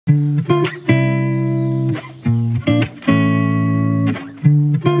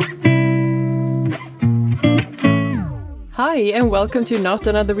everybody, and welcome to not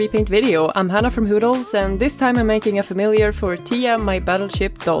another repaint video. I'm Hannah from Hoodles, and this time I'm making a familiar for Tia, my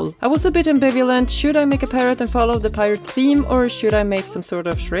Battleship doll. I was a bit ambivalent, should I make a parrot and follow the pirate theme, or should I make some sort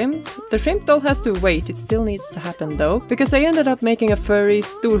of shrimp? The shrimp doll has to wait, it still needs to happen though, because I ended up making a furry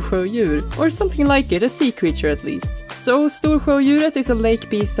Storsjöodjuret, or something like it, a sea creature at least. So Storsjöodjuret is a lake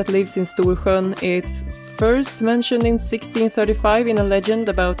beast that lives in Storsjön. It's first mentioned in 1635 in a legend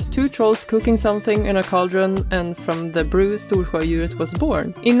about two trolls cooking something in a cauldron, and from the brew Storsjöodjuret was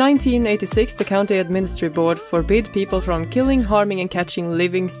born. In 1986 the county administrative board forbid people from killing, harming and catching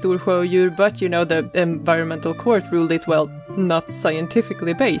living Storsjöodjur, but you know, the environmental court ruled it, well, not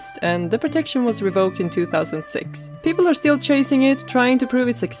scientifically based, and the protection was revoked in 2006. People are still chasing it, trying to prove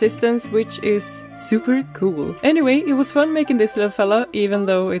its existence, which is super cool. Anyway, it was fun making this little fella, even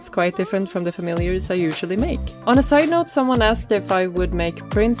though it's quite different from the familiars I usually make. On a side note, someone asked if I would make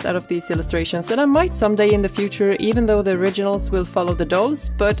prints out of these illustrations, and I might someday in the future, even though the originals will follow the dolls,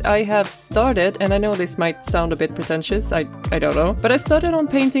 but I have started, and I know this might sound a bit pretentious, I don't know, but I started on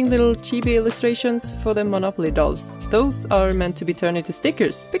painting little chibi illustrations for the Monopoly dolls. Those are meant to be turned into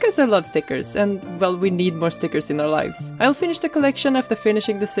stickers, because I love stickers, and well, we need more stickers in our lives. I'll finish the collection after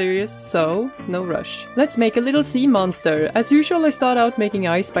finishing the series, so no rush. Let's make a little sea monster. As usual, I start out making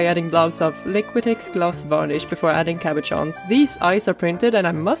eyes by adding blobs of liiiittle gloss varnish before adding cabochons. These eyes are printed, and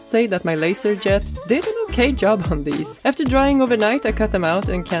I must say that my laser jet did an okay job on these. After drying overnight, I cut them out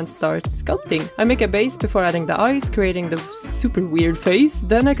and can start sculpting. I make a base before adding the eyes, creating the super weird face,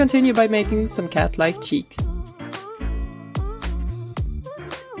 then I continue by making some cat-like cheeks.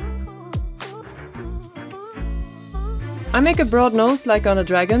 I make a broad nose like on a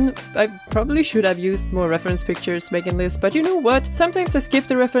dragon. I probably should have used more reference pictures making this, but you know what? Sometimes I skip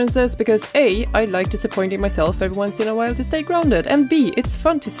the references because A, I like disappointing myself every once in a while to stay grounded, and B, it's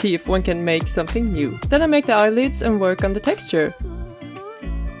fun to see if one can make something new. Then I make the eyelids and work on the texture.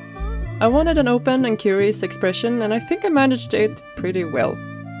 I wanted an open and curious expression, and I think I managed it pretty well.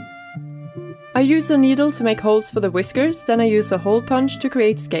 I use a needle to make holes for the whiskers, then I use a hole punch to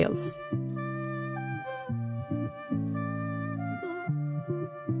create scales.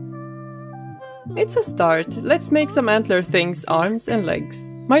 It's a start. Let's make some antler things, arms and legs.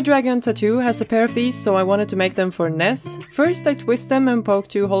 My dragon tattoo has a pair of these, so I wanted to make them for Ness. First I twist them and poke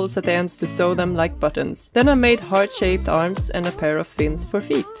two holes at the ends to sew them like buttons. Then I made heart-shaped arms and a pair of fins for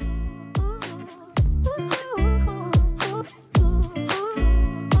feet.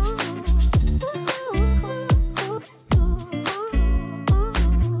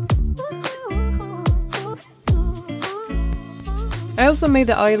 I also made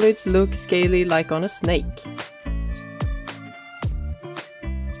the eyelids look scaly like on a snake.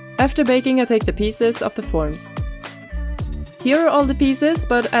 After baking, I take the pieces of the forms. Here are all the pieces,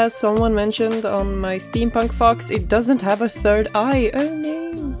 but as someone mentioned on my steampunk Fox, it doesn't have a third eye. Oh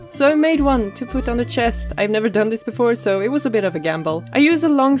no! So I made one to put on the chest. I've never done this before, so it was a bit of a gamble. I use a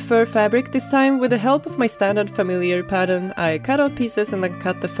long fur fabric this time. With the help of my standard familiar pattern, I cut out pieces and then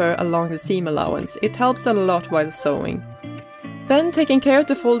cut the fur along the seam allowance. It helps a lot while sewing. Then, taking care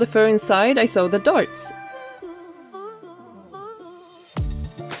to fold the fur inside, I sew the darts.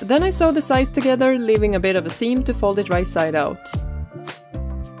 Then I sew the sides together, leaving a bit of a seam to fold it right side out.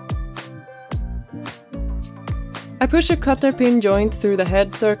 I push a cutter pin joint through the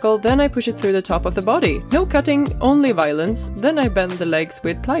head circle, then I push it through the top of the body. No cutting, only violence. Then I bend the legs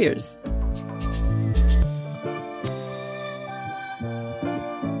with pliers.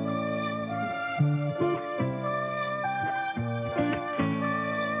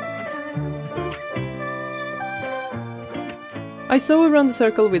 I sew around the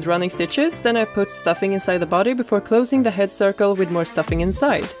circle with running stitches, then I put stuffing inside the body before closing the head circle with more stuffing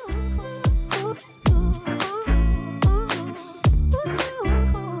inside.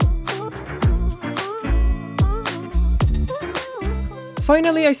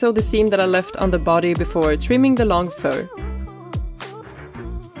 Finally, I sew the seam that I left on the body before trimming the long fur.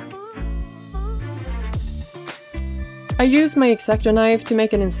 I use my X-Acto knife to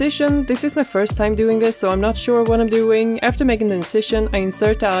make an incision. This is my first time doing this, so I'm not sure what I'm doing. After making the incision, I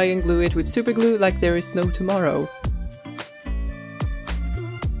insert the eye and glue it with super glue like there is no tomorrow.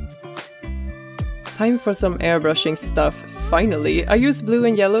 Time for some airbrushing stuff, finally. I use blue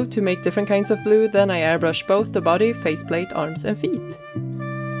and yellow to make different kinds of blue, then I airbrush both the body, faceplate, arms and feet.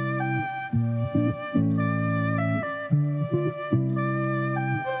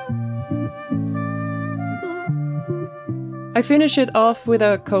 I finish it off with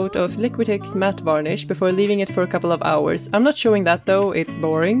a coat of liiiittle matte varnish before leaving it for a couple of hours. I'm not showing that though, it's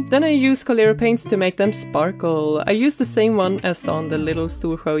boring. Then I use Colero paints to make them sparkle. I use the same one as on the little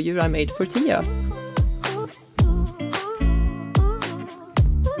Storsjöodjuret I made for Tia.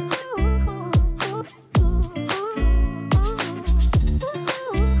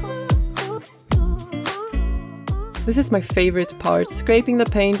 This is my favorite part, scraping the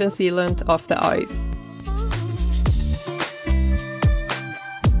paint and sealant off the eyes.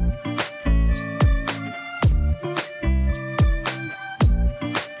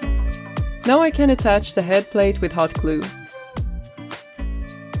 Now I can attach the head plate with hot glue.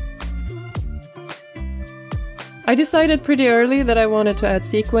 I decided pretty early that I wanted to add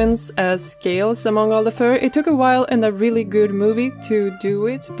sequins as scales among all the fur. It took a while and a really good movie to do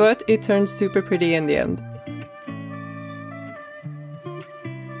it, but it turned super pretty in the end.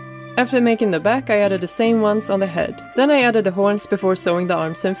 After making the back, I added the same ones on the head. Then I added the horns before sewing the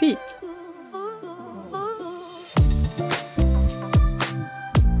arms and feet.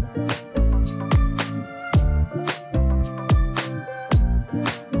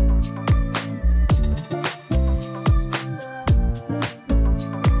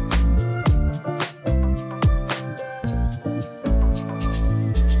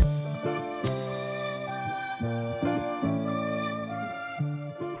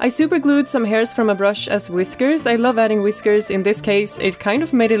 I super glued some hairs from a brush as whiskers. I love adding whiskers. In this case, it kind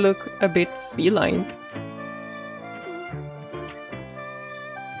of made it look a bit feline.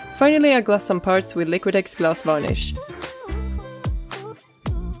 Finally, I glossed some parts with Liquitex gloss varnish.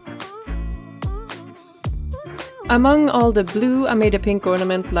 Among all the blue, I made a pink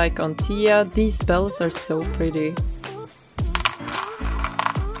ornament like on Tia. These bells are so pretty.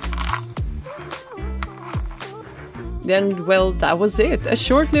 And well, that was it. A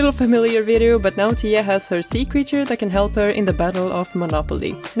short little familiar video, but now Tia has her sea creature that can help her in the Battle of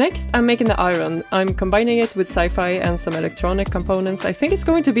Monopoly. Next, I'm making the iron. I'm combining it with sci-fi and some electronic components. I think it's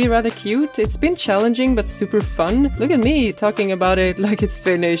going to be rather cute. It's been challenging but super fun. Look at me talking about it like it's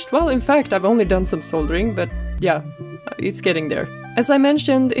finished. Well, in fact, I've only done some soldering, but yeah, it's getting there. As I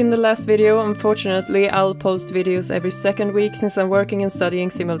mentioned in the last video, unfortunately I'll post videos every second week since I'm working and studying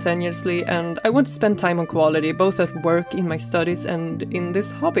simultaneously, and I want to spend time on quality, both at work, in my studies and in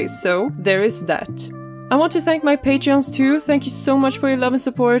this hobby, so there is that. I want to thank my Patreons too. Thank you so much for your love and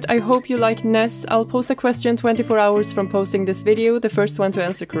support. I hope you like Ness. I'll post a question 24 hours from posting this video. The first one to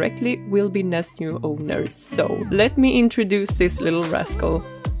answer correctly will be Ness' new owner. So let me introduce this little rascal.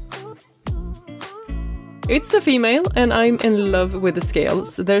 It's a female, and I'm in love with the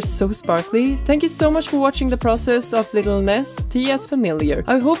scales. They're so sparkly. Thank you so much for watching the process of little Ness, Tia's familiar.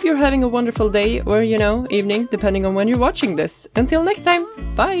 I hope you're having a wonderful day, or you know, evening, depending on when you're watching this. Until next time,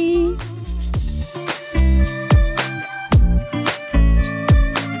 bye!